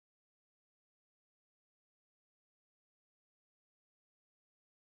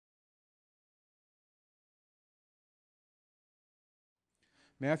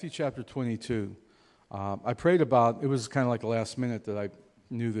Matthew chapter 22. I prayed about, it was kind of like the last minute that I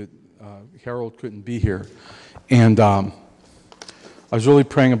knew that Harold couldn't be here. And I was really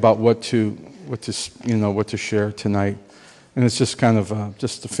praying about what to share tonight. And it's just kind of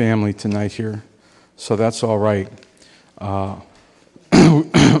just the family tonight here. So that's all right. Of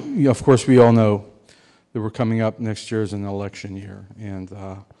course, we all know that we're coming up next year as an election year. And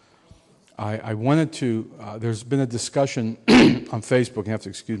I wanted to, there's been a discussion on Facebook, you have to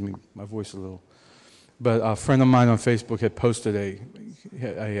excuse me, my voice a little, but a friend of mine on Facebook had posted a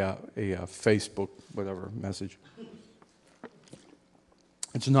Facebook, whatever, message.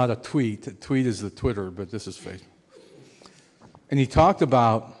 It's not a tweet. A tweet is the Twitter, but this is Facebook. And he talked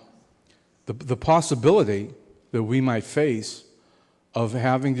about the possibility that we might face of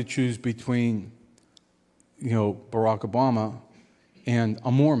having to choose between, Barack Obama and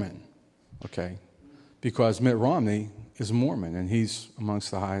a Mormon. Okay, because Mitt Romney is a Mormon, and he's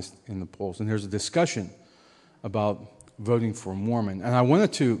amongst the highest in the polls. And there's a discussion about voting for a Mormon. And I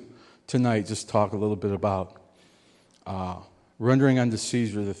wanted to, tonight, just talk a little bit about rendering unto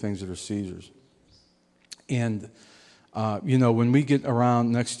Caesar the things that are Caesar's. And, when we get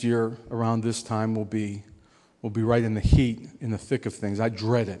around next year, around this time, we'll be right in the heat, in the thick of things. I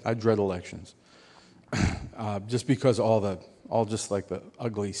dread it. I dread elections. Just because all just like the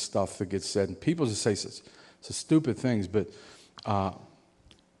ugly stuff that gets said. And people just say such stupid things. But,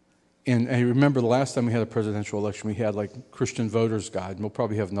 and I remember the last time we had a presidential election, we had like Christian Voters Guide. And we'll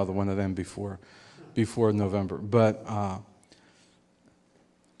probably have another one of them before November. But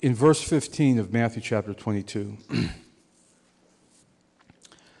in verse 15 of Matthew chapter 22,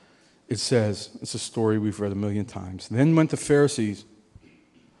 it says, it's a story we've read a million times. Then went the Pharisees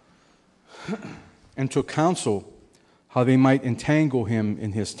and took counsel how they might entangle him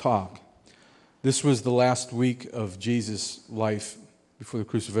in his talk. This was the last week of Jesus' life before the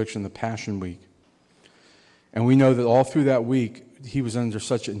crucifixion, the Passion Week. And we know that all through that week, he was under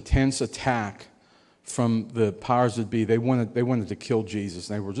such intense attack from the powers that be. They wanted to kill Jesus.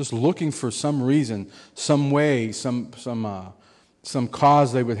 They were just looking for some reason, some way, some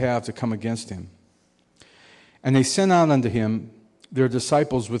cause they would have to come against him. And they sent out unto him their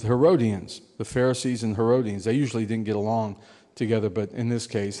disciples with Herodians, the Pharisees and Herodians. They usually didn't get along together, but in this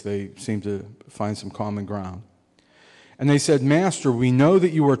case, they seemed to find some common ground. And they said, Master, we know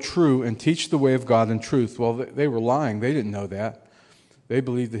that you are true and teach the way of God in truth. Well, they were lying. They didn't know that. They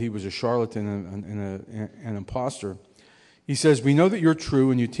believed that he was a charlatan and an imposter. He says, we know that you're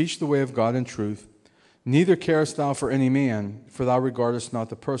true and you teach the way of God in truth. Neither carest thou for any man, for thou regardest not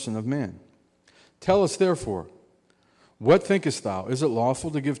the person of men. Tell us, therefore, what thinkest thou? Is it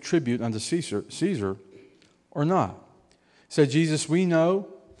lawful to give tribute unto Caesar or not? Said Jesus, we know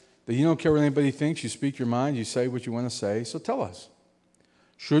that you don't care what anybody thinks. You speak your mind. You say what you want to say. So tell us,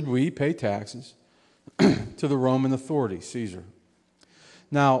 should we pay taxes to the Roman authority, Caesar?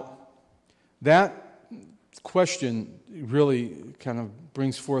 Now, that question really kind of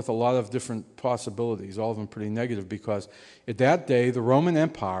brings forth a lot of different possibilities, all of them pretty negative, because at that day, the Roman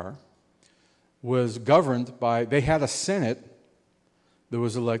Empire was governed by, they had a Senate that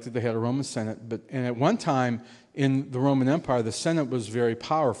was elected, they had a Roman Senate, and at one time in the Roman Empire, the Senate was very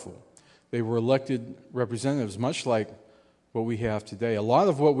powerful. They were elected representatives, much like what we have today. A lot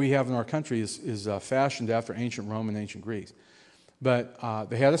of what we have in our country is fashioned after ancient Rome and ancient Greece. But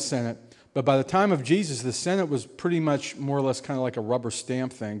they had a Senate. But by the time of Jesus, the Senate was pretty much more or less kind of like a rubber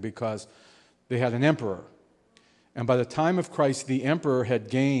stamp thing because they had an emperor. And by the time of Christ, the emperor had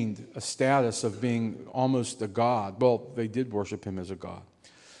gained a status of being almost a god. Well, they did worship him as a god.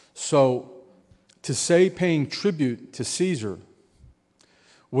 So to say paying tribute to Caesar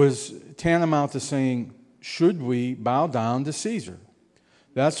was tantamount to saying, should we bow down to Caesar?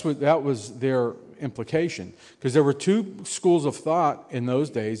 That was their implication. Because there were two schools of thought in those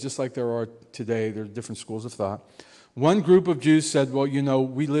days, just like there are today. There are different schools of thought. One group of Jews said, well,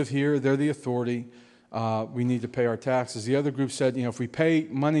 we live here, they're the authority. We need to pay our taxes. The other group said, if we pay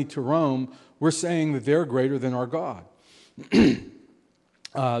money to Rome, we're saying that they're greater than our God.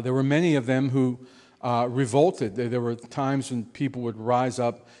 There were many of them who revolted. There were times when people would rise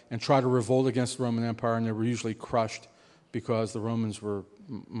up and try to revolt against the Roman Empire, and they were usually crushed because the Romans were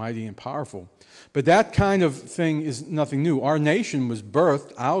mighty and powerful. But that kind of thing is nothing new. Our nation was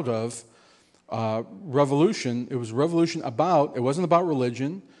birthed out of revolution. It was a revolution it wasn't about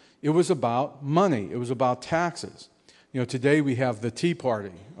religion. It was about money. It was about taxes. Today we have the Tea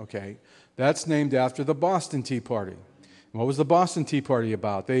Party, okay? That's named after the Boston Tea Party. And what was the Boston Tea Party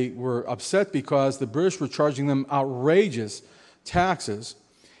about? They were upset because the British were charging them outrageous taxes,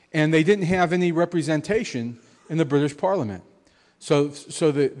 and they didn't have any representation in the British Parliament. So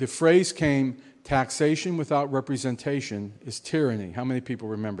the phrase came, taxation without representation is tyranny. How many people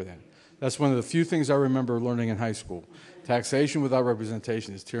remember that? That's one of the few things I remember learning in high school. Taxation without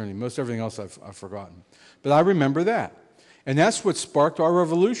representation is tyranny. Most everything else I've forgotten. But I remember that. And that's what sparked our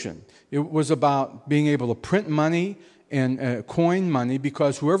revolution. It was about being able to print money and coin money,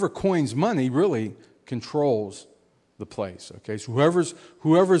 because whoever coins money really controls the place. Okay, so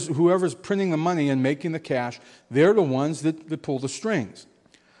whoever's printing the money and making the cash, they're the ones that pull the strings.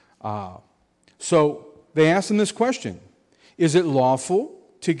 So they asked him this question: is it lawful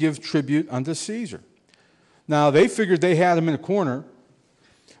to give tribute unto Caesar? Now they figured they had him in a corner,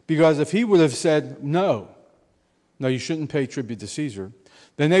 because if he would have said no, you shouldn't pay tribute to Caesar,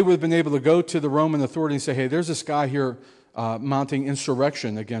 then they would have been able to go to the Roman authority and say, hey, there's this guy here mounting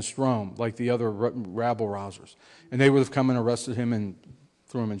insurrection against Rome, like the other rabble-rousers. And they would have come and arrested him and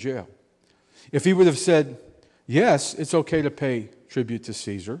threw him in jail. If he would have said, yes, it's okay to pay tribute to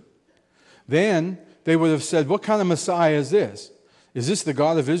Caesar, then they would have said, what kind of Messiah is this? Is this the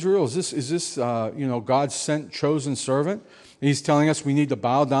God of Israel? Is this God's sent, chosen servant? And he's telling us we need to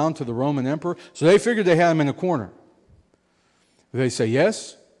bow down to the Roman emperor. So they figured they had him in a corner. They say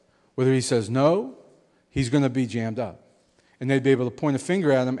yes, whether he says no, he's going to be jammed up. And they'd be able to point a finger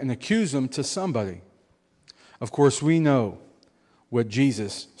at him and accuse him to somebody. Of course, we know what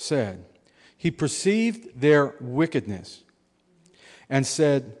Jesus said. He perceived their wickedness and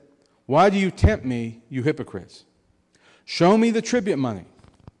said, why do you tempt me, you hypocrites? Show me the tribute money.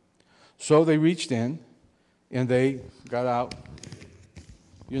 So they reached in and they got out,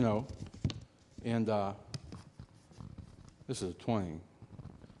 and this is a 20.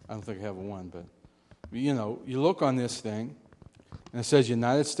 I don't think I have a 1, but, you look on this thing, and it says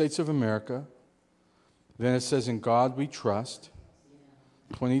United States of America. Then it says, in God we trust,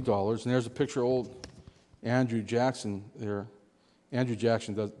 $20. And there's a picture of old Andrew Jackson there. Andrew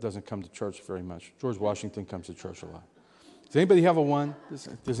Jackson doesn't come to church very much. George Washington comes to church a lot. Does anybody have a 1?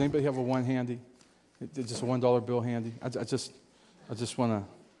 Does anybody have a 1 handy? Just a $1 bill handy? I just want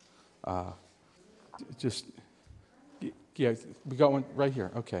to yeah, we got one right here.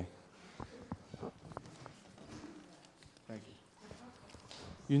 Okay. Thank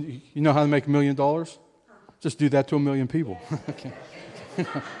you. You know how to make $1 million? Just do that to 1 million people. Okay.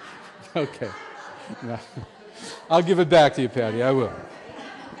 Okay. No. I'll give it back to you, Patty. I will.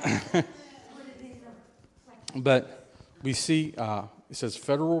 But we see, it says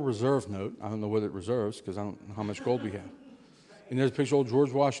Federal Reserve Note. I don't know what it reserves because I don't know how much gold we have. And there's a picture of old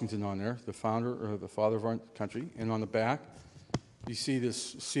George Washington on there, the founder, or the father of our country. And on the back, you see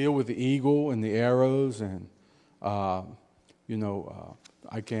this seal with the eagle and the arrows, and I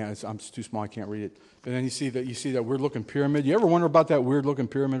can't. I'm too small. I can't read it. And then you see that weird-looking pyramid. You ever wonder about that weird-looking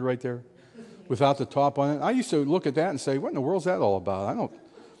pyramid right there, without the top on it? I used to look at that and say, "What in the world's that all about?" I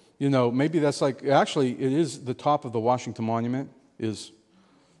don't. Maybe that's like. Actually, it is the top of the Washington Monument. Is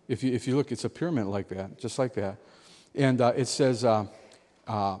if you look, it's a pyramid like that, just like that. And it says Novo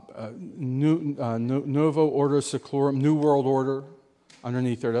Order Seclorum, New World Order,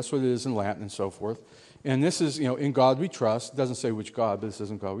 underneath there. That's what it is in Latin and so forth. And this is, in God we trust. It doesn't say which God, but this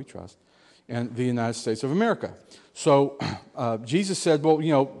isn't God we trust. And the United States of America. So Jesus said,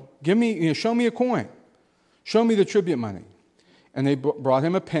 well, give me, show me a coin. Show me the tribute money. And they brought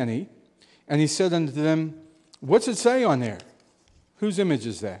him a penny. And he said unto them, what's it say on there? Whose image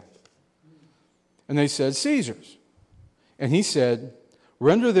is that? And they said, Caesar's. And he said,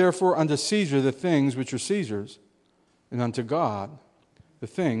 render therefore unto Caesar the things which are Caesar's, and unto God the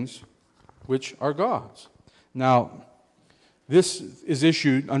things which are God's. Now, this is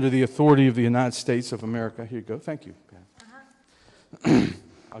issued under the authority of the United States of America. Here you go. Thank you, Pat.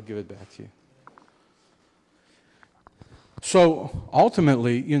 I'll give it back to you. So,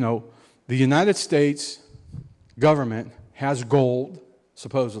 ultimately, the United States government has gold,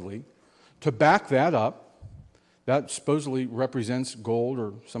 supposedly, to back that up. That supposedly represents gold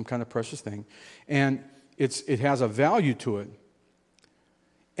or some kind of precious thing. And it has a value to it.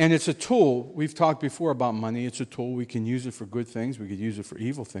 And it's a tool. We've talked before about money. It's a tool. We can use it for good things. We could use it for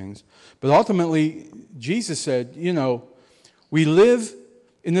evil things. But ultimately, Jesus said, we live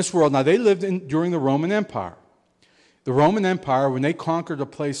in this world. Now, they lived during the Roman Empire. The Roman Empire, when they conquered a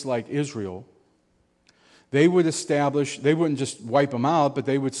place like Israel, they would they wouldn't just wipe them out, but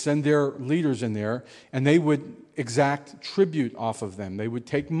they would send their leaders in there, and they would exact tribute off of them. They would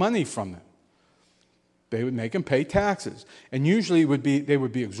take money from them. They would make them pay taxes. And usually they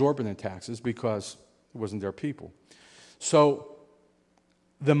would be exorbitant taxes because it wasn't their people. So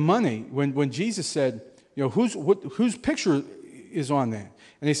the money, when Jesus said, whose picture is on that?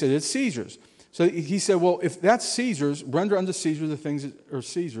 And they said, it's Caesar's. So he said, well, if that's Caesar's, render unto Caesar the things that are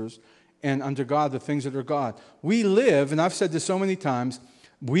Caesar's, and unto God the things that are God. We live, and I've said this so many times,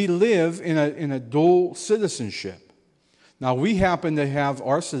 we live in a dual citizenship. Now, we happen to have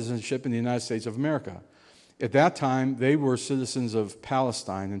our citizenship in the United States of America. At that time, they were citizens of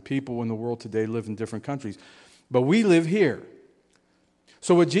Palestine, and people in the world today live in different countries. But we live here.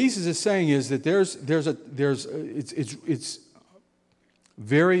 So what Jesus is saying is that it's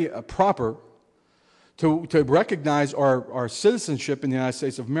very proper to recognize our citizenship in the United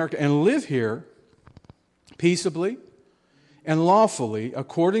States of America and live here peaceably and lawfully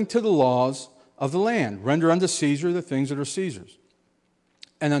according to the laws of the land. Render unto Caesar the things that are Caesar's,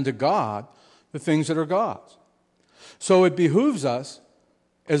 and unto God the things that are God's. So it behooves us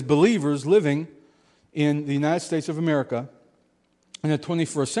as believers living in the United States of America in the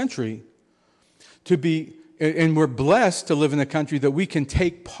 21st century to be, and we're blessed to live in a country that we can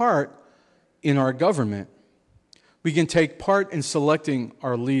take part in our government. We can take part in selecting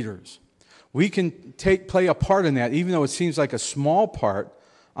our leaders. We can play a part in that, even though it seems like a small part.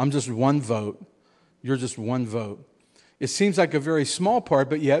 I'm just one vote. You're just one vote. It seems like a very small part,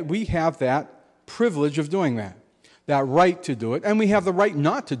 but yet we have that privilege of doing that right to do it, and we have the right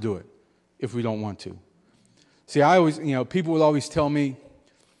not to do it if we don't want to. See, I always, people would always tell me,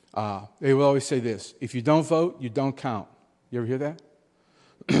 they would always say this: if you don't vote, you don't count. You ever hear that?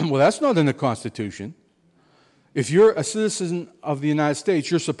 Well, that's not in the Constitution. If you're a citizen of the United States,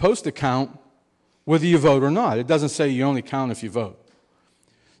 you're supposed to count whether you vote or not. It doesn't say you only count if you vote.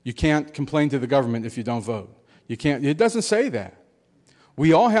 You can't complain to the government if you don't vote. You can't. It doesn't say that.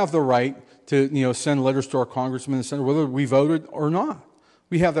 We all have the right to, send letters to our congressmen and senator whether we voted or not.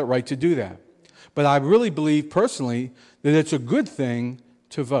 We have that right to do that. But I really believe personally that it's a good thing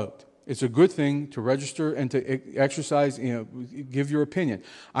to vote. It's a good thing to register and to exercise, give your opinion.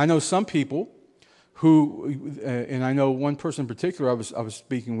 I know some people who, and I know one person in particular I was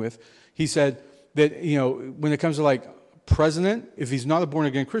speaking with, he said that, when it comes to like president, if he's not a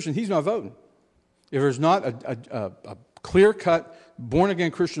born-again Christian, he's not voting. If there's not a clear-cut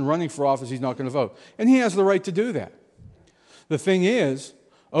born-again Christian running for office, he's not going to vote. And he has the right to do that. The thing is,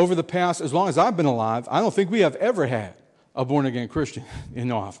 over the past, as long as I've been alive, I don't think we have ever had a born-again Christian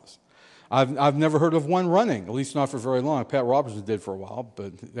in office. I've never heard of one running, at least not for very long. Pat Robertson did for a while,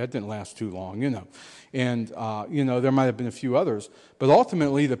 but that didn't last too long, And, there might have been a few others. But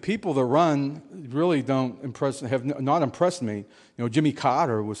ultimately, the people that run really have not impressed me. Jimmy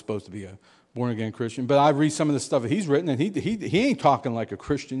Carter was supposed to be a born-again Christian, but I read some of the stuff that he's written, and he ain't talking like a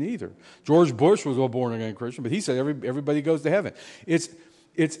Christian either. George Bush was a born-again Christian, but he said everybody goes to heaven. It's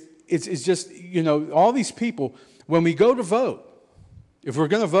just, all these people, when we go to vote, if we're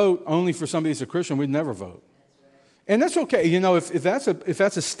going to vote only for somebody that's a Christian, we'd never vote. And that's okay. If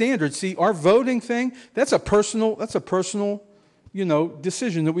that's a standard, see, our voting thing, that's a personal,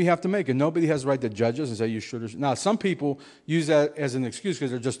 decision that we have to make. And nobody has the right to judge us and say you should or should. Now, some people use that as an excuse because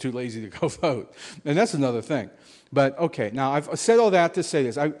they're just too lazy to go vote. And that's another thing. But, okay, now I've said all that to say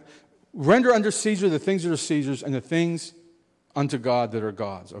this. I render unto Caesar the things that are Caesar's and the things unto God that are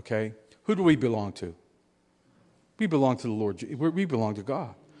God's, okay? Who do we belong to? We belong to the Lord. We belong to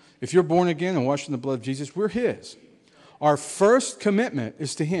God. If you're born again and washed in the blood of Jesus, we're His. Our first commitment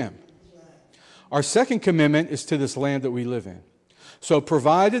is to Him. Our second commitment is to this land that we live in. So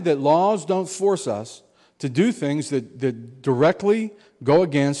provided that laws don't force us to do things that directly go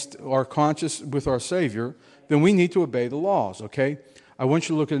against our conscience with our Savior, then we need to obey the laws, okay? I want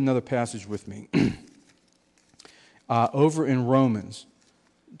you to look at another passage with me. Over in Romans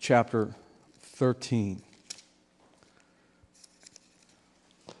chapter 13.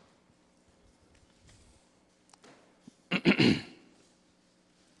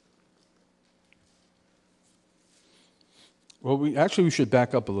 Well, we should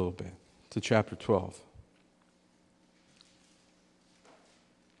back up a little bit to chapter 12.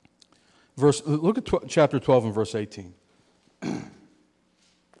 Look at chapter 12 and verse 18.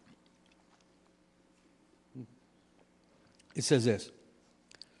 It says this: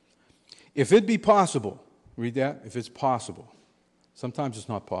 if it be possible, read that, if it's possible. Sometimes it's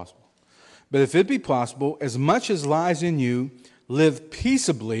not possible. But if it be possible, as much as lies in you, live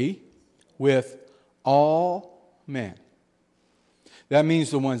peaceably with all men. That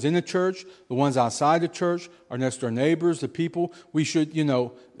means the ones in the church, the ones outside the church, our next door neighbors, the people. We should,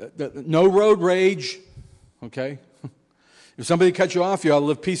 no road rage, okay? If somebody cuts you off, you ought to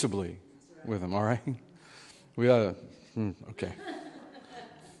live peaceably with them, all right? We ought to, okay.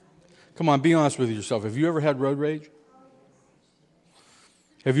 Come on, be honest with yourself. Have you ever had road rage?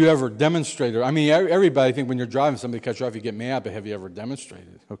 Have you ever demonstrated? I mean, everybody, I think when you're driving, somebody cuts you off, you get mad, but have you ever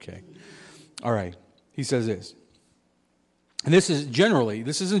demonstrated? Okay. All right. He says this. And this isn't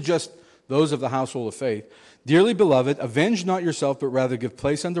just those of the household of faith. Dearly beloved, avenge not yourself, but rather give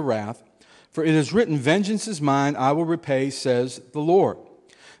place unto wrath. For it is written, vengeance is mine, I will repay, says the Lord.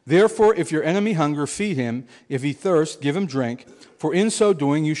 Therefore, if your enemy hunger, feed him. If he thirst, give him drink. For in so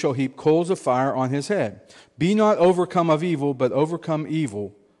doing, you shall heap coals of fire on his head. Be not overcome of evil, but overcome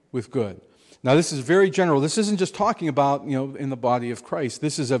evil with good. Now, this is very general. This isn't just talking about, in the body of Christ.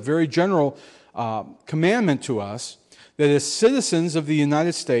 This is a very general commandment to us that as citizens of the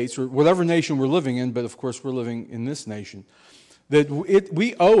United States, or whatever nation we're living in, but of course we're living in this nation, that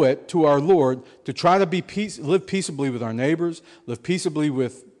we owe it to our Lord to try to live peaceably with our neighbors, live peaceably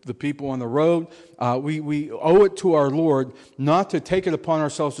with the people on the road. We owe it to our Lord not to take it upon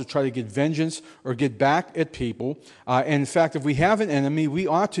ourselves to try to get vengeance or get back at people. And in fact, if we have an enemy, we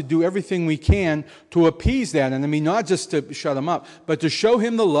ought to do everything we can to appease that enemy, not just to shut him up, but to show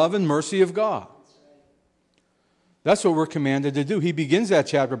him the love and mercy of God. That's what we're commanded to do. He begins that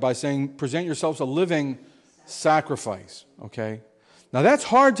chapter by saying, present yourselves a living sacrifice. Okay? Now that's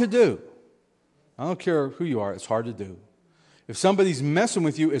hard to do. I don't care who you are, it's hard to do. If somebody's messing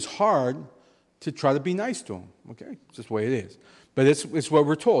with you, it's hard to try to be nice to them. Okay? It's just the way it is. But it's what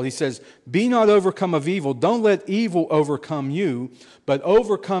we're told. He says, be not overcome of evil. Don't let evil overcome you, but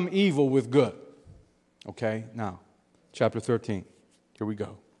overcome evil with good. Okay? Now, chapter 13. Here we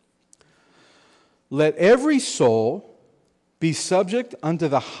go. Let every soul be subject unto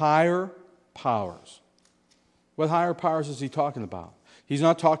the higher powers. What higher powers is he talking about? He's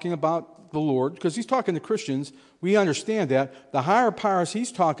not talking about the Lord, because he's talking to Christians. We understand that. The higher powers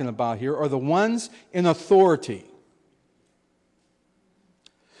he's talking about here are the ones in authority.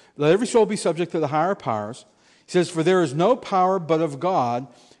 Let every soul be subject to the higher powers. He says, for there is no power but of God.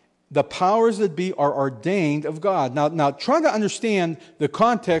 The powers that be are ordained of God. Now try to understand the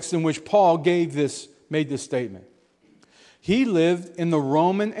context in which Paul made this statement. He lived in the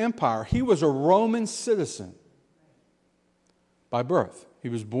Roman Empire. He was a Roman citizen by birth. He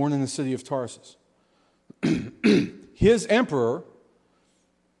was born in the city of Tarsus. His emperor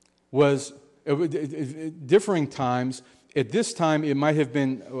was, at differing times, at this time it might have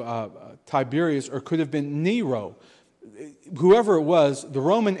been Tiberius or could have been Nero. Whoever it was, the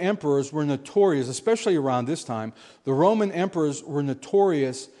Roman emperors were notorious, especially around this time, the Roman emperors were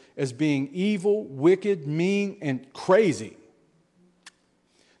notorious as being evil, wicked, mean, and crazy.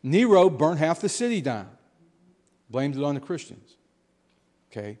 Nero burnt half the city down, blamed it on the Christians.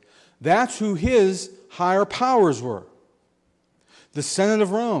 Okay? That's who his higher powers were. The Senate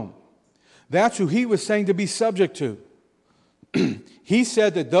of Rome. That's who he was saying to be subject to. He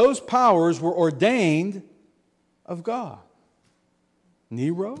said that those powers were ordained of God.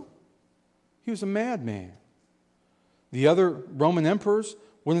 Nero? He was a madman. The other Roman emperors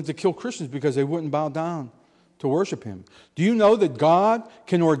wanted to kill Christians because they wouldn't bow down to worship him. Do you know that God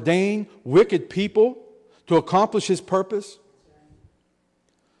can ordain wicked people to accomplish his purpose?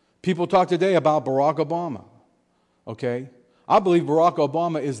 People talk today about Barack Obama. Okay? I believe Barack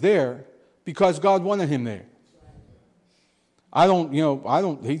Obama is there because God wanted him there. I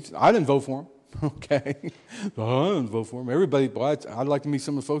didn't vote for him. Okay? I didn't vote for him. Everybody, I'd like to meet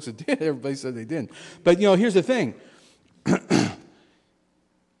some of the folks that did. Everybody said they didn't. But, here's the thing.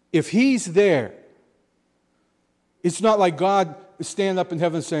 If he's there, it's not like God is standing up in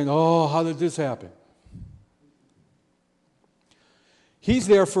heaven saying, oh, how did this happen? He's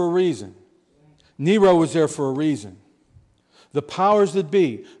there for a reason. Nero was there for a reason. The powers that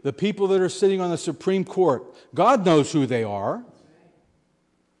be, the people that are sitting on the Supreme Court, God knows who they are.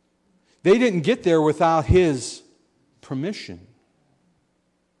 They didn't get there without his permission.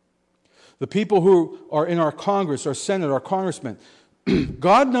 The people who are in our Congress, our Senate, our congressmen,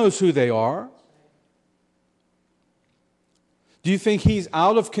 God knows who they are. Do you think he's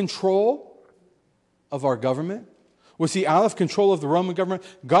out of control of our government? Was he out of control of the Roman government?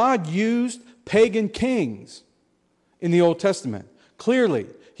 God used pagan kings in the Old Testament. Clearly,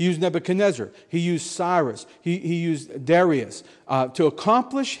 he used Nebuchadnezzar. He used Cyrus. He used Darius to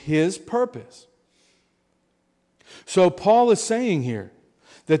accomplish his purpose. So Paul is saying here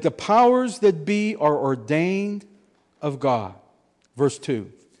that the powers that be are ordained of God. Verse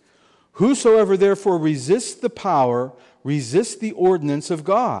 2. Whosoever therefore resists the power, resists the ordinance of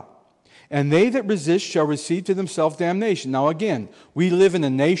God. And they that resist shall receive to themselves damnation. Now again, we live in a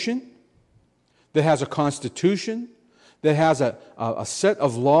nation that has a constitution, that has a set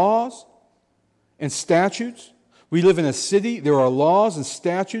of laws and statutes. We live in a city. There are laws and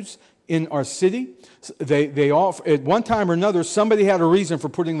statutes in our city. They all, at one time or another, somebody had a reason for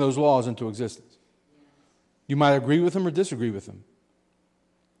putting those laws into existence. You might agree with them or disagree with them.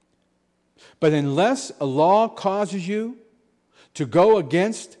 But unless a law causes you to go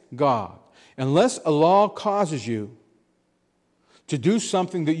against God, unless a law causes you to do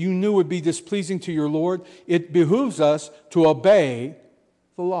something that you knew would be displeasing to your Lord, it behooves us to obey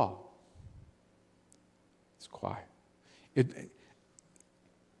the law. It's quiet.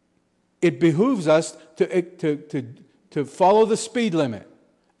 It behooves us to follow the speed limit.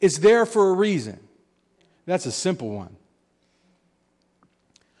 It's there for a reason. That's a simple one.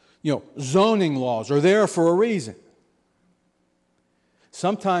 Zoning laws are there for a reason.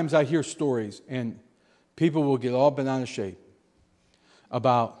 Sometimes I hear stories, and people will get all bent out of shape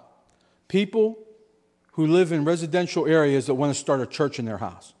about people who live in residential areas that want to start a church in their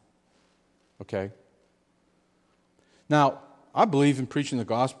house. Okay? Now, I believe in preaching the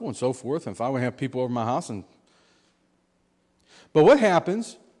gospel and so forth, and if I want to have people over my house. But what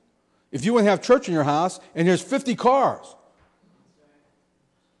happens if you want to have church in your house and there's 50 cars?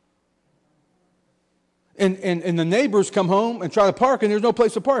 And the neighbors come home and try to park, and there's no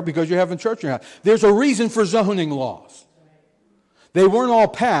place to park because you're having church in your house. There's a reason for zoning laws. They weren't all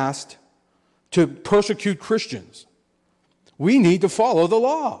passed to persecute Christians. We need to follow the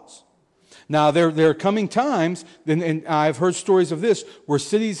laws. Now, there are coming times, and I've heard stories of this, where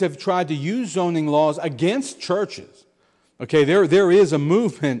cities have tried to use zoning laws against churches. Okay, there is a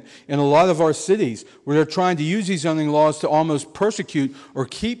movement in a lot of our cities where they're trying to use these zoning laws to almost persecute or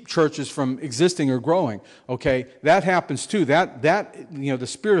keep churches from existing or growing. Okay, that happens too. The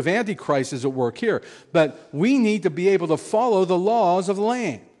spirit of Antichrist is at work here. But we need to be able to follow the laws of the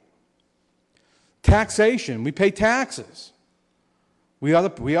land. Taxation, we pay taxes. We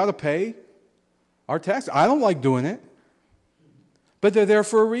ought to pay our taxes. I don't like doing it, but they're there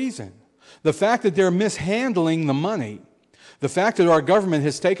for a reason. The fact that they're mishandling the money, the fact that our government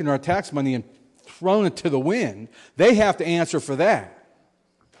has taken our tax money and thrown it to the wind, they have to answer for that.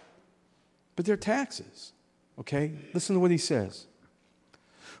 But they're taxes. Okay? Listen to what he says.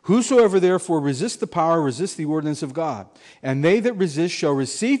 Whosoever therefore resists the power resists the ordinance of God. And they that resist shall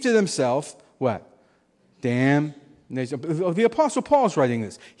receive to themselves, what? Damnation. The Apostle Paul is writing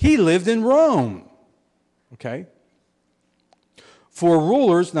this. He lived in Rome. Okay? For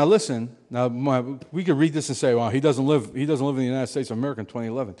rulers, now listen, we could read this and say, well, he doesn't live in the United States of America in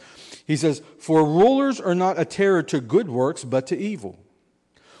 2011. He says, for rulers are not a terror to good works, but to evil.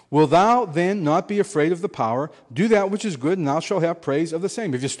 Will thou then not be afraid of the power? Do that which is good, and thou shalt have praise of the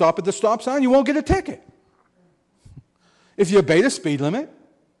same. If you stop at the stop sign, you won't get a ticket. If you obey the speed limit,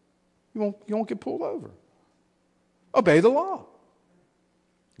 you won't get pulled over. Obey the law.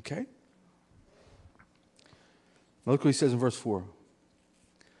 Okay? Now look what he says in verse 4.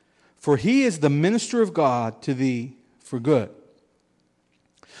 For he is the minister of God to thee for good.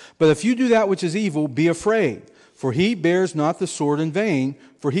 But if you do that which is evil, be afraid. For he bears not the sword in vain.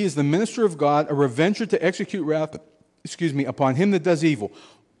 For he is the minister of God, a revenger to execute wrath, upon him that does evil.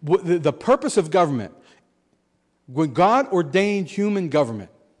 The purpose of government, when God ordained human government,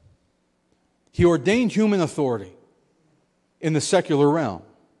 he ordained human authority in the secular realm.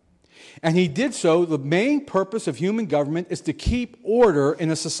 And he did so, the main purpose of human government is to keep order in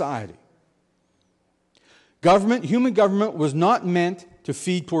a society. Human government was not meant to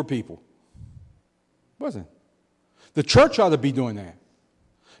feed poor people. It wasn't. The church ought to be doing that.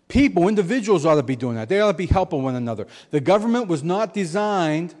 Individuals ought to be doing that. They ought to be helping one another. The government was not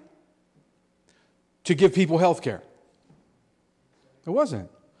designed to give people health care. It wasn't.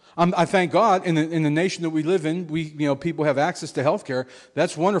 I thank God in the nation that we live in, people have access to health care.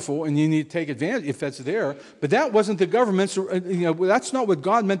 That's wonderful, and you need to take advantage if that's there. But that wasn't the government's, that's not what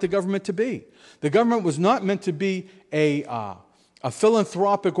God meant the government to be. The government was not meant to be a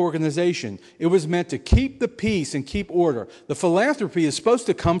philanthropic organization. It was meant to keep the peace and keep order. The philanthropy is supposed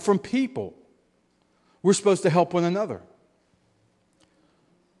to come from people. We're supposed to help one another.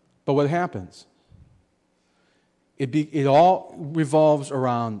 But what happens? It all revolves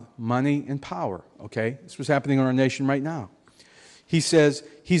around money and power, okay? This was happening in our nation right now. He says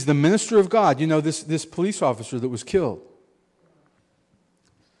he's the minister of God. This police officer that was killed.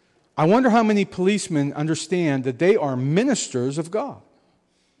 I wonder how many policemen understand that they are ministers of God.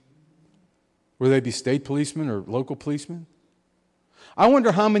 Will they be state policemen or local policemen? I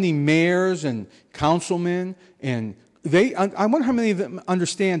wonder how many mayors and councilmen I wonder how many of them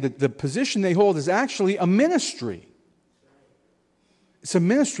understand that the position they hold is actually a ministry. It's a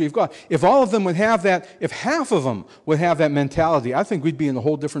ministry of God. If all of them would have that, if half of them would have that mentality, I think we'd be in a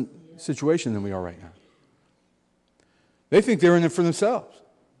whole different situation than we are right now. They think they're in it for themselves.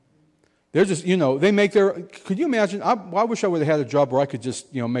 They're just, they make their, could you imagine, I wish I would have had a job where I could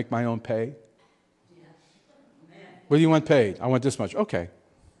just, make my own pay. What do you want paid? I want this much. Okay.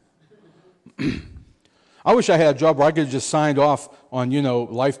 I wish I had a job where I could have just signed off on,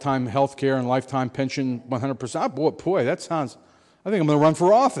 lifetime health care and lifetime pension 100%. Boy, that sounds, I think I'm going to run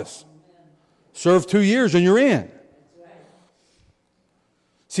for office. Serve 2 years and you're in.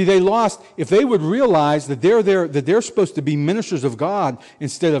 See, they lost, if they would realize that they're there, that they're supposed to be ministers of God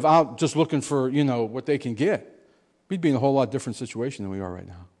instead of out just looking for, what they can get, we'd be in a whole lot different situation than we are right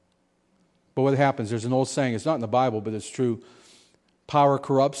now. But what happens, there's an old saying, it's not in the Bible, but it's true. Power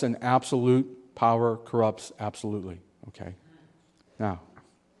corrupts and absolute power corrupts absolutely. Okay? Now,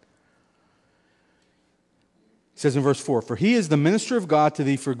 it says in verse 4, for he is the minister of God to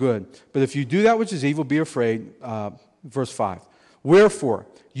thee for good. But if you do that which is evil, be afraid. Verse 5. Wherefore,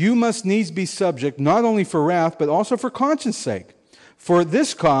 you must needs be subject, not only for wrath, but also for conscience sake. For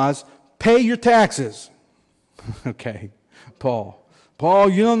this cause, pay your taxes. Okay, Paul,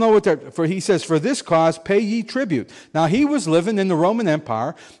 you don't know what that, for he says, for this cause, pay ye tribute. Now, he was living in the Roman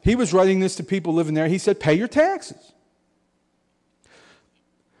Empire. He was writing this to people living there. He said, pay your taxes.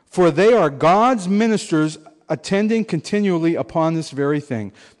 For they are God's ministers attending continually upon this very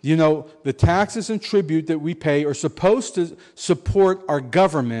thing. The taxes and tribute that we pay are supposed to support our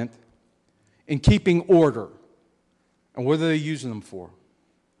government in keeping order. And what are they using them for?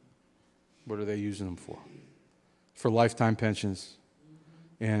 What are they using them for? For lifetime pensions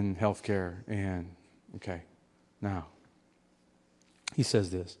and health care and, okay. Now, he says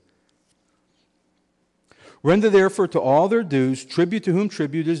this. Render therefore to all their dues, tribute to whom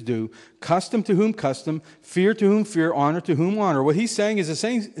tribute is due, custom to whom custom, fear to whom fear, honor to whom honor. What he's saying is the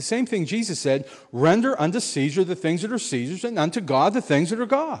same thing Jesus said, render unto Caesar the things that are Caesar's, and unto God the things that are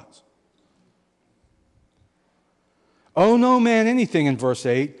God's. Owe no man anything in verse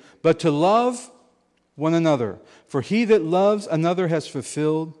 8, but to love one another. For he that loves another has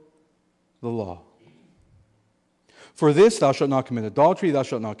fulfilled the law. For this, thou shalt not commit adultery, thou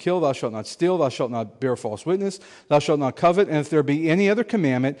shalt not kill, thou shalt not steal, thou shalt not bear false witness, thou shalt not covet, and if there be any other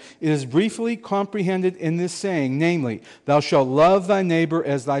commandment, it is briefly comprehended in this saying, namely, thou shalt love thy neighbor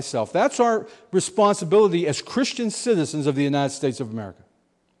as thyself. That's our responsibility as Christian citizens of the United States of America.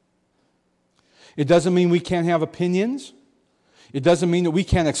 It doesn't mean we can't have opinions. It doesn't mean that we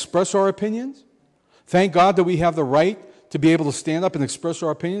can't express our opinions. Thank God that we have the right to be able to stand up and express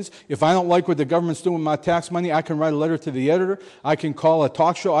our opinions. If I don't like what the government's doing with my tax money, I can write a letter to the editor. I can call a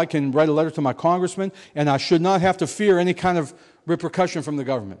talk show. I can write a letter to my congressman, and I should not have to fear any kind of repercussion from the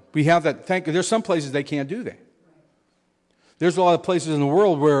government. We have that. There's some places they can't do that. There's a lot of places in the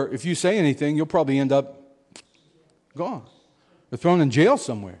world where if you say anything, you'll probably end up gone. Or thrown in jail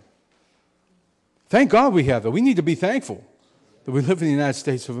somewhere. Thank God we have that. We need to be thankful that we live in the United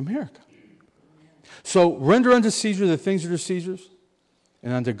States of America. So render unto Caesar the things that are Caesar's,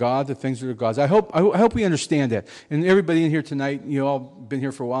 and unto God the things that are God's. I hope we understand that. And everybody in here tonight, you all been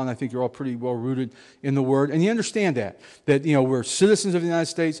here for a while, and I think you're all pretty well rooted in the Word, and you understand that we're citizens of the United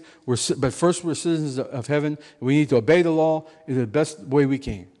States. But first we're citizens of heaven. And we need to obey the law in the best way we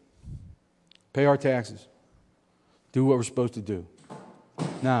can. Pay our taxes. Do what we're supposed to do.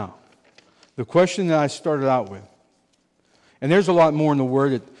 Now, the question that I started out with, and there's a lot more in the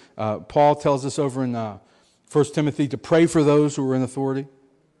Word that Paul tells us over in 1 Timothy to pray for those who are in authority.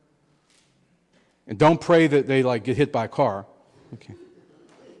 And don't pray that they get hit by a car. Okay.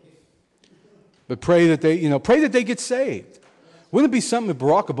 But pray that they get saved. Wouldn't it be something if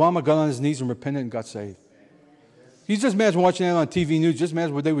Barack Obama got on his knees and repented and got saved? You just imagine watching that on TV news. Just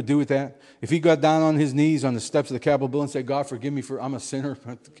imagine what they would do with that. If he got down on his knees on the steps of the Capitol building and said, God, forgive me I'm a sinner.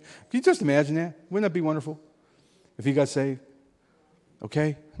 Can you just imagine that? Wouldn't that be wonderful if he got saved?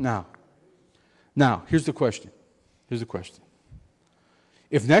 Okay? Now, here's the question.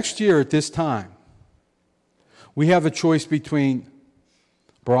 If next year at this time, we have a choice between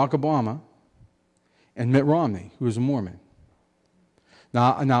Barack Obama and Mitt Romney, who is a Mormon.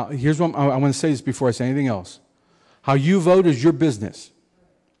 Now here's what I want to say this before I say anything else. How you vote is your business,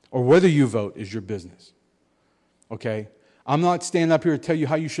 or whether you vote is your business. Okay? I'm not standing up here to tell you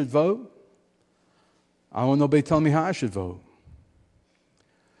how you should vote. I don't want nobody telling me how I should vote.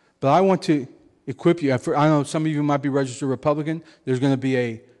 But I want to equip you. I know some of you might be registered Republican. There's going to be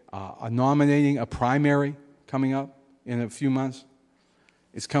a primary coming up in a few months.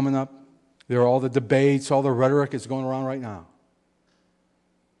 It's coming up. There are all the debates, all the rhetoric is going around right now.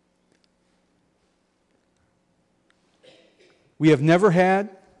 We have never had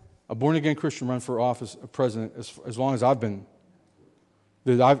a born-again Christian run for office of president as long as I've been,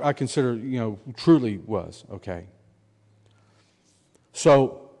 that I consider, truly was, okay?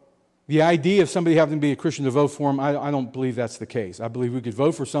 So, the idea of somebody having to be a Christian to vote for him, I don't believe that's the case. I believe we could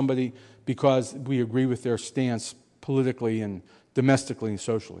vote for somebody because we agree with their stance politically and domestically and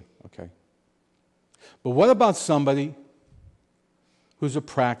socially, okay? But what about somebody who's a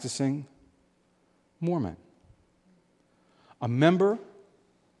practicing Mormon? A member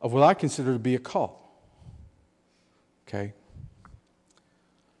of what I consider to be a cult. Okay?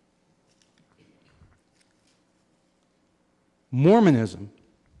 Mormonism,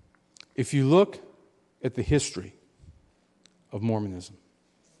 if you look at the history of Mormonism,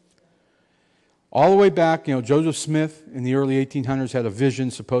 all the way back, Joseph Smith in the early 1800s had a vision,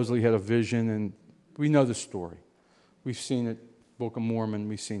 supposedly had a vision, and we know the story. We've seen it, Book of Mormon,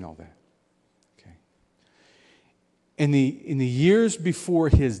 we've seen all that. Okay. In the years before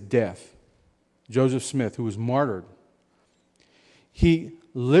his death, Joseph Smith, who was martyred, he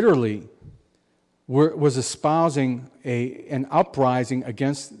literally was espousing an uprising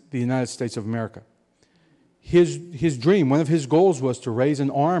against the United States of America. His dream, one of his goals was to raise an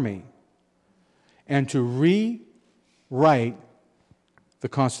army and to rewrite the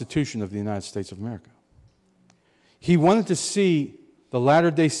Constitution of the United States of America. He wanted to see the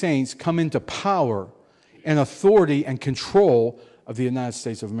Latter-day Saints come into power and authority and control of the United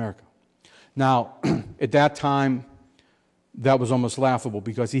States of America. Now, at that time, that was almost laughable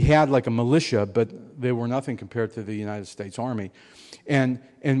because he had like a militia, but they were nothing compared to the United States Army. And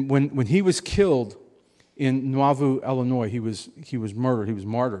when he was killed in Nauvoo, Illinois, he was murdered, he was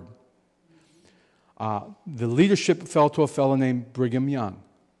martyred. The leadership fell to a fellow named Brigham Young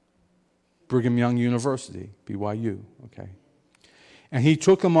University, BYU, okay. And he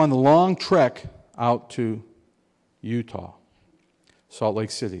took them on the long trek out to Utah, Salt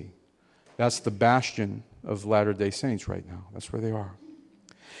Lake City. That's the bastion of Latter-day Saints right now. That's where they are.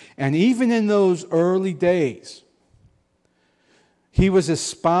 And even in those early days, he was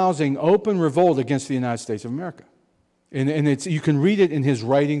espousing open revolt against the United States of America. And you can read it in his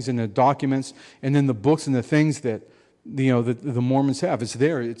writings and the documents and in the books and the things that the Mormons have. It's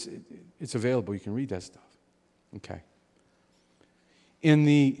there. It's available. You can read that stuff. Okay.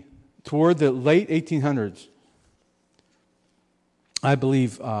 Toward the late 1800s, I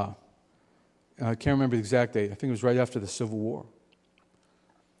believe, I can't remember the exact date. I think it was right after the Civil War.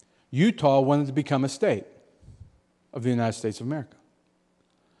 Utah wanted to become a state of the United States of America.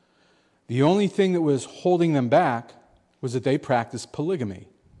 The only thing that was holding them back was that they practiced polygamy.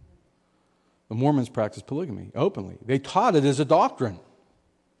 The Mormons practiced polygamy openly. They taught it as a doctrine.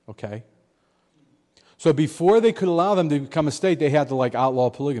 Okay? So before they could allow them to become a state, they had to outlaw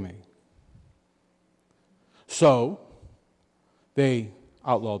polygamy. So they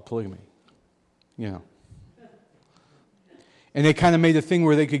outlawed polygamy. And they kind of made a thing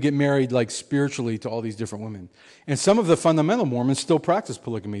where they could get married spiritually to all these different women. And some of the fundamental Mormons still practice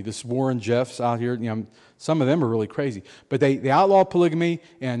polygamy. This Warren Jeffs out here, some of them are really crazy. But they outlawed polygamy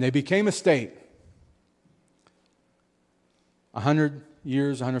and they became a state. 100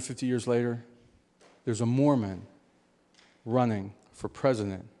 years, 150 years later, there's a Mormon running for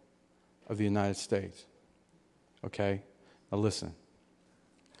president of the United States. Okay? Now listen.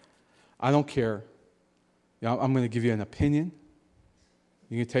 I don't care. I'm going to give you an opinion.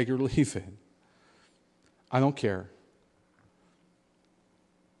 You can take it or leave it. I don't care.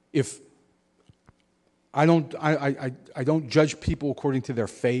 If I don't judge people according to their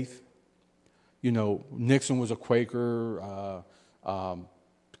faith. Nixon was a Quaker.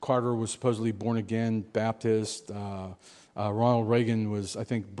 Carter was supposedly born again Baptist. Ronald Reagan was, I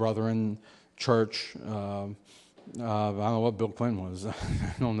think, Brethren Church. I don't know what Bill Clinton was. I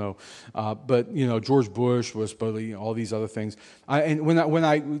don't know. But George Bush was supposedly all these other things.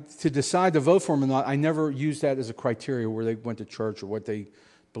 To decide to vote for him or not, I never used that as a criteria where they went to church or what they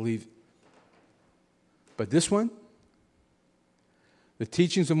believed. But this one, the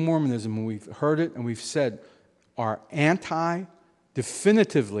teachings of Mormonism, when we've heard it and we've said, are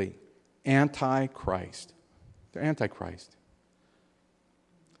definitively anti-Christ. They're anti-Christ.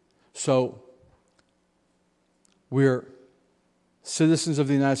 So, we're citizens of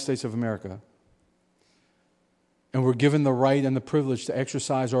the United States of America, and we're given the right and the privilege to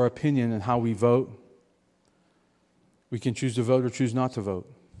exercise our opinion in how we vote. We can choose to vote or choose not to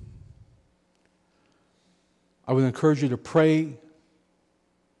vote. I would encourage you to pray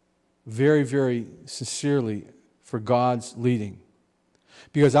very, very sincerely for God's leading.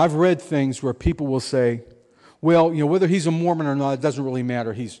 Because I've read things where people will say, well, whether he's a Mormon or not, it doesn't really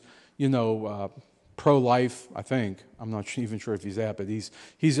matter. He's, pro-life, I think. I'm not even sure if he's that, but he's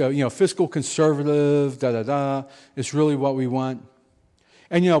a fiscal conservative, It's really what we want.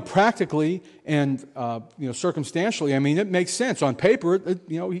 And practically and circumstantially, it makes sense. On paper,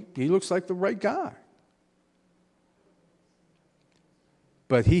 he looks like the right guy.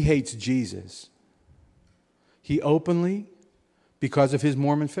 But he hates Jesus. He openly, because of his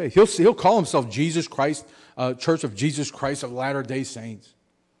Mormon faith. He'll call himself Jesus Christ, Church of Jesus Christ of Latter-day Saints.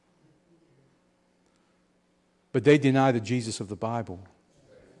 But they deny the Jesus of the Bible.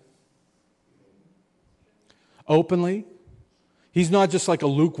 Openly. He's not just like a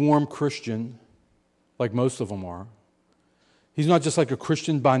lukewarm Christian, like most of them are. He's not just like a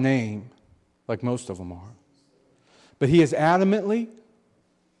Christian by name, like most of them are. But he is adamantly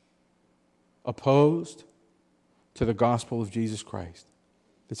opposed to the gospel of Jesus Christ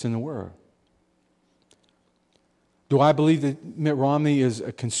that's in the Word. Do I believe that Mitt Romney is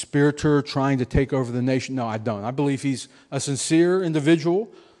a conspirator trying to take over the nation? No, I don't. I believe he's a sincere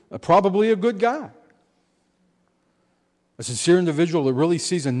individual, probably a good guy. A sincere individual that really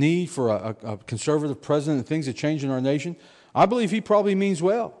sees a need for a conservative president and things that change in our nation. I believe he probably means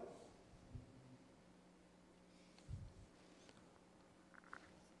well.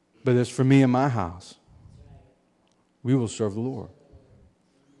 But as for me and my house, we will serve the Lord.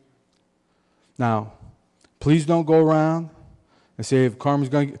 Now, please don't go around and say if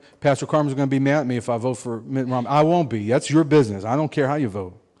Pastor Carmen's going to be mad at me if I vote for Mitt Romney. I won't be. That's your business. I don't care how you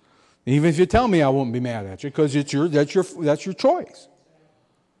vote. Even if you tell me, I won't be mad at you because that's your choice.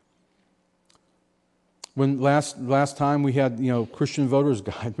 When last time we had Christian Voters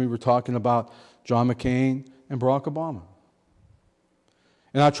Guide, we were talking about John McCain and Barack Obama.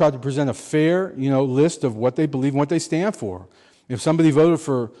 And I tried to present a fair, list of what they believe and what they stand for. If somebody voted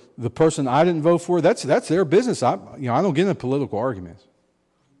for the person I didn't vote for, that's their business. I don't get into political arguments.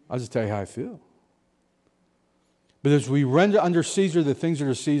 I'll just tell you how I feel. But as we render under Caesar the things that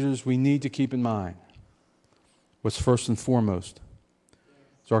are Caesar's, we need to keep in mind what's first and foremost.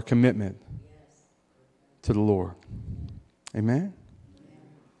 It's our commitment to the Lord. Amen?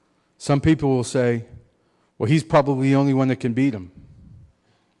 Some people will say, well, he's probably the only one that can beat him.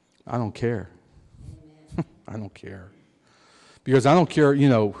 I don't care. I don't care. Because I don't care,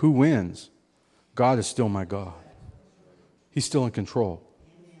 who wins. God is still my God. He's still in control.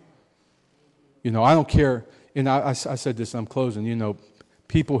 I don't care. And I said this, I'm closing.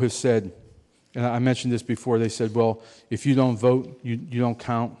 People have said, and I mentioned this before, they said, well, if you don't vote, you don't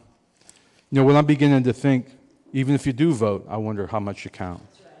count. When I'm beginning to think, even if you do vote, I wonder how much you count.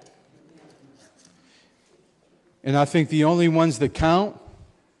 And I think the only ones that count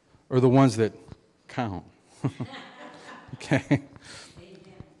are the ones that count. Okay?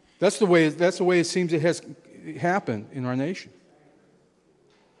 That's the way it seems it has happened in our nation.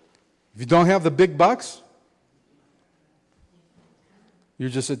 If you don't have the big bucks, you're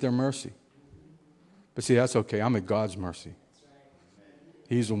just at their mercy. But see, that's okay. I'm at God's mercy.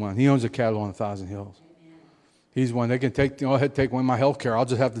 He's the one. He owns the cattle on 1,000 hills. He's the one. They can go ahead and take one of my health care. I'll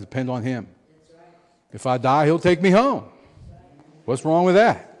just have to depend on him. If I die, he'll take me home. What's wrong with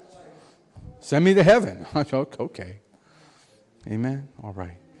that? Send me to heaven. Okay. Amen? All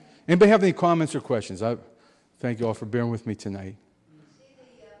right. Anybody have any comments or questions? I thank you all for bearing with me tonight. See, the people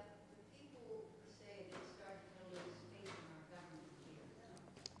say they start to lose faith in our government here.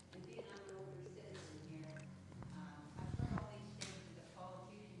 And being I'm an older citizen here, I've heard all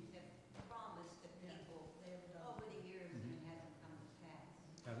these things that the politicians have promised to people over the years, and it hasn't come to pass.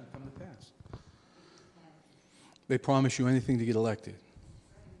 Hasn't come to pass. They promise you anything to get elected.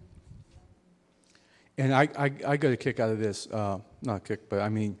 And I got a kick out of this. Not a kick, but I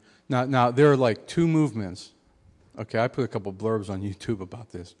mean, now there are like two movements. Okay, I put a couple blurbs on YouTube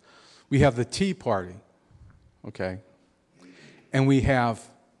about this. We have the Tea Party, okay, and we have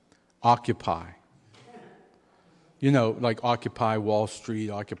Occupy. Like Occupy Wall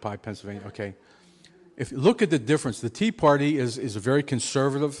Street, Occupy Pennsylvania, okay. If you look at the difference, the Tea Party is a very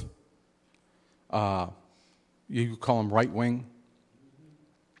conservative, you could call them right-wing.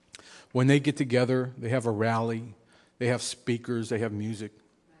 When they get together, they have a rally, they have speakers, they have music.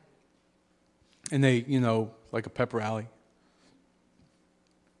 And they, like a pep rally.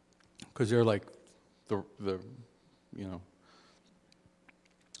 Because they're like the.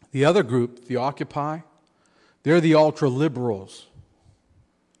 The other group, the Occupy, they're the ultra-liberals.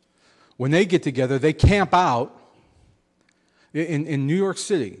 When they get together, they camp out in New York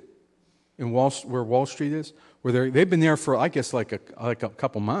City, where Wall Street is, where they've been there for, I guess, like a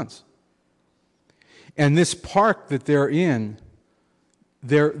couple months. And this park that they're in,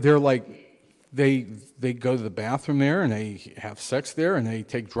 they're like, they go to the bathroom there and they have sex there and they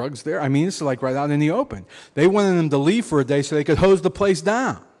take drugs there. I mean, it's like right out in the open. They wanted them to leave for a day so they could hose the place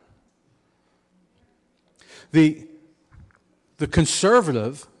down. The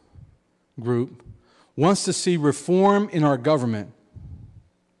conservative group wants to see reform in our government.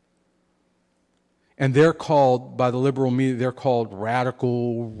 And they're called, by the liberal media, they're called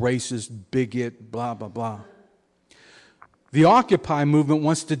radical, racist, bigot, blah, blah, blah. The Occupy movement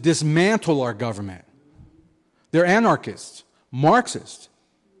wants to dismantle our government. They're anarchists, Marxists.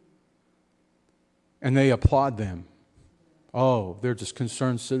 And they applaud them. Oh, they're just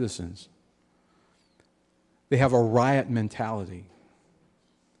concerned citizens. They have a riot mentality.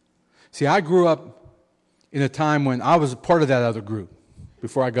 See, I grew up in a time when I was a part of that other group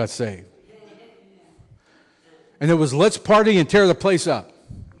before I got saved. And it was, let's party and tear the place up.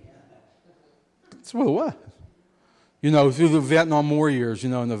 That's what it was. You know, through the Vietnam War years, you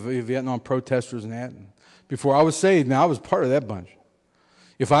know, and the Vietnam protesters and that. And before I was saved, now I was part of that bunch.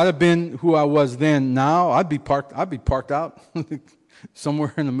 If I'd have been who I was then, now I'd be parked out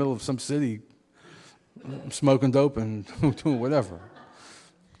somewhere in the middle of some city, smoking dope and doing whatever.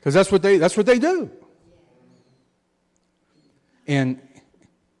 Because that's what they do. And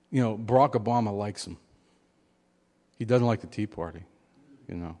you know, Barack Obama likes them. He doesn't like the Tea Party,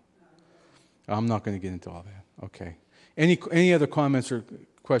 you know. I'm not going to get into all that. Okay. Any other comments or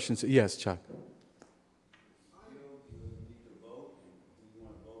questions? Yes, Chuck.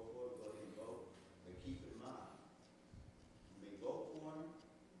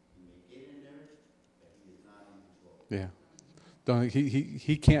 Yeah.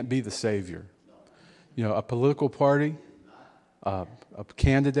 He can't be the savior. You know, a political party, a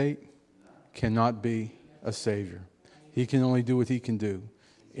candidate cannot be a savior. He can only do what he can do.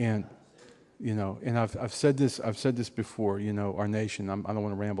 And you know, and I've said this before, you know, our nation, I don't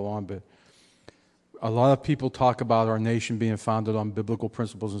want to ramble on, but a lot of people talk about our nation being founded on biblical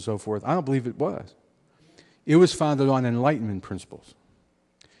principles and so forth. I don't believe it was. It was founded on Enlightenment principles.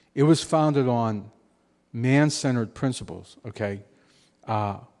 It was founded on man-centered principles, okay?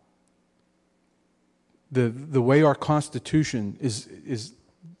 The way our Constitution is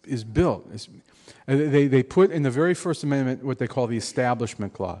built. They put in the very First Amendment what they call the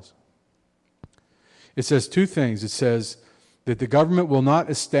Establishment Clause. It says two things. It says that the government will not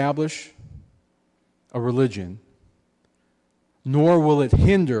establish a religion, nor will it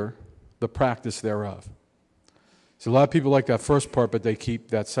hinder the practice thereof. So a lot of people like that first part, but they keep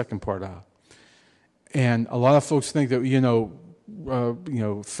that second part out. And a lot of folks think that,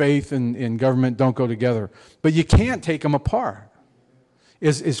 faith and government don't go together. But you can't take them apart.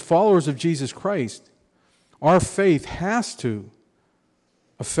 As followers of Jesus Christ, our faith has to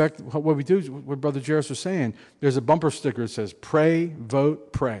affect what we do. What Brother Jairus was saying, there's a bumper sticker that says, pray,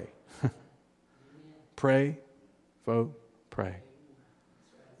 vote, pray. Pray, vote, pray.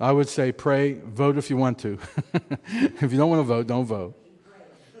 I would say pray, vote if you want to. If you don't want to vote, don't vote.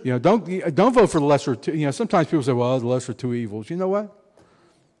 You know, don't vote for the lesser two. You know, sometimes people say, well, the lesser two evils. You know what?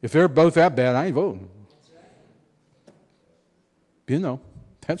 If they're both that bad, I ain't voting. You know,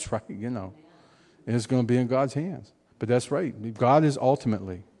 that's right, you know. And it's going to be in God's hands. But that's right. God is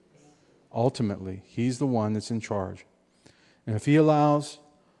ultimately, He's the one that's in charge. And if He allows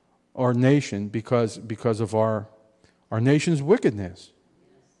our nation, because of our nation's wickedness,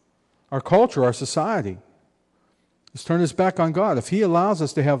 our culture, our society, let's turn this back on God. If He allows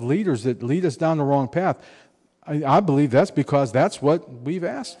us to have leaders that lead us down the wrong path, I believe that's because that's what we've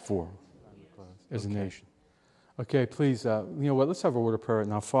asked for as a nation. Okay, please, you know what, let's have a word of prayer right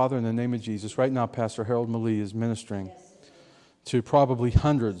now. Father, in the name of Jesus, right now Pastor Harold Malee is ministering to probably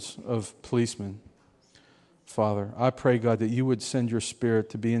hundreds of policemen. Father, I pray, God, that you would send your Spirit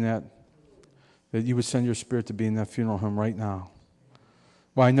to be in that funeral home right now.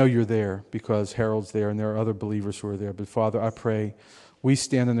 Well, I know you're there because Harold's there and there are other believers who are there. But Father, I pray we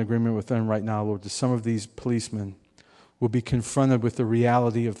stand in agreement with them right now, Lord, that some of these policemen will be confronted with the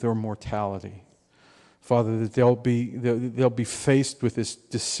reality of their mortality. Father, that they'll be faced with this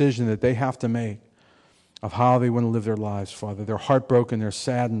decision that they have to make of how they want to live their lives, Father. They're heartbroken, they're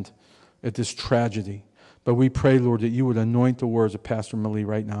saddened at this tragedy. But we pray, Lord, that you would anoint the words of Pastor Malee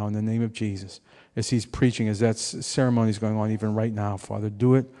right now in the name of Jesus as he's preaching, as that ceremony is going on even right now. Father,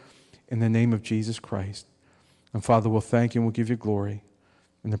 do it in the name of Jesus Christ. And Father, we'll thank you and we'll give you glory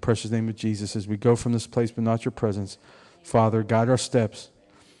in the precious name of Jesus as we go from this place but not your presence. Father, guide our steps.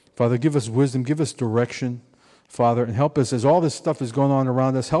 Father, give us wisdom, give us direction, Father, and help us as all this stuff is going on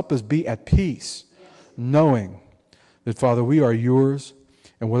around us, help us be at peace, knowing that, Father, we are yours.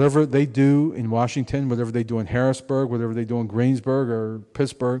 And whatever they do in Washington, whatever they do in Harrisburg, whatever they do in Greensburg or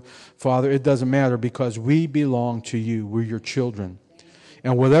Pittsburgh, Father, it doesn't matter because we belong to you. We're your children.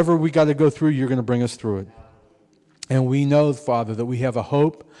 And whatever we got to go through, you're going to bring us through it. And we know, Father, that we have a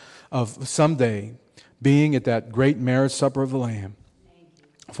hope of someday being at that great marriage supper of the Lamb.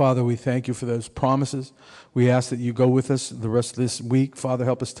 Father, we thank you for those promises. We ask that you go with us the rest of this week. Father,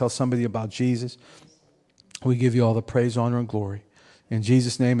 help us tell somebody about Jesus. We give you all the praise, honor, and glory. In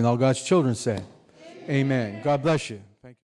Jesus' name, and all God's children say, amen. God bless you.